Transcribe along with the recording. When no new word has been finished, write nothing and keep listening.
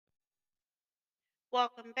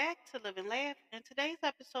Welcome back to Live and Laugh, and today's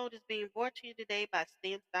episode is being brought to you today by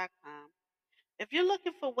Stamps.com. If you're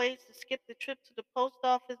looking for ways to skip the trip to the post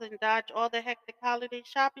office and dodge all the hectic holiday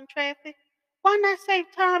shopping traffic, why not save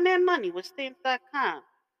time and money with Stamps.com?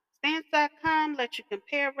 Stamps.com lets you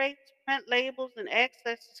compare rates, print labels, and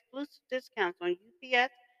access exclusive discounts on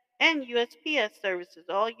UPS and USPS services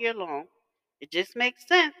all year long. It just makes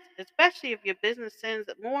sense, especially if your business sends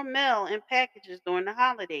more mail and packages during the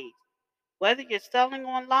holidays. Whether you're selling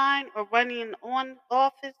online or running an on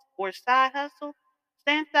office or side hustle,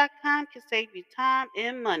 Stamps.com can save you time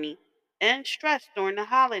and money and stress during the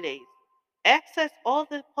holidays. Access all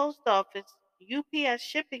the post office UPS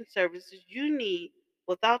shipping services you need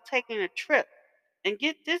without taking a trip and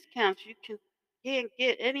get discounts can't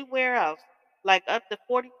get anywhere else, like up to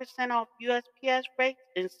 40% off USPS rates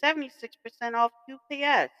and 76% off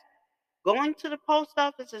UPS. Going to the post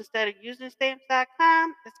office instead of using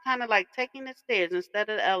stamps.com is kind of like taking the stairs instead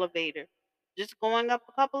of the elevator. Just going up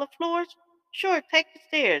a couple of floors? Sure, take the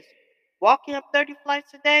stairs. Walking up 30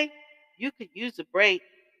 flights a day? You could use a break.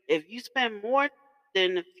 If you spend more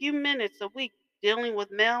than a few minutes a week dealing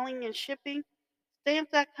with mailing and shipping,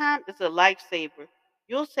 stamps.com is a lifesaver.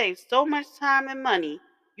 You'll save so much time and money,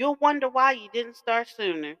 you'll wonder why you didn't start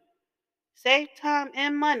sooner. Save time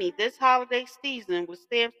and money this holiday season with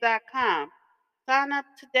stamps.com. Sign up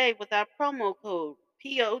today with our promo code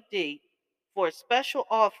POD for a special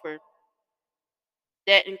offer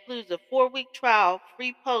that includes a 4-week trial,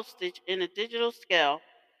 free postage, and a digital scale.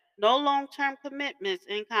 No long term commitments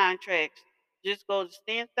in contracts. Just go to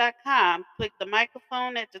stamps.com, click the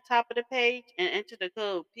microphone at the top of the page, and enter the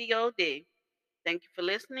code POD. Thank you for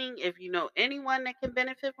listening. If you know anyone that can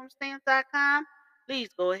benefit from stamps.com, please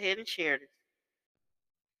go ahead and share this.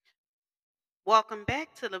 Welcome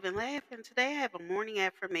back to Live and Laugh, and today I have a morning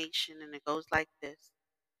affirmation, and it goes like this.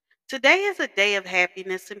 Today is a day of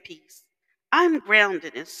happiness and peace. I'm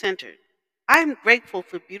grounded and centered. I am grateful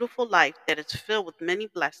for beautiful life that is filled with many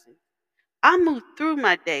blessings. I move through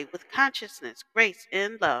my day with consciousness, grace,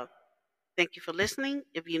 and love. Thank you for listening.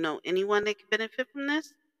 If you know anyone that can benefit from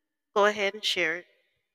this, go ahead and share it.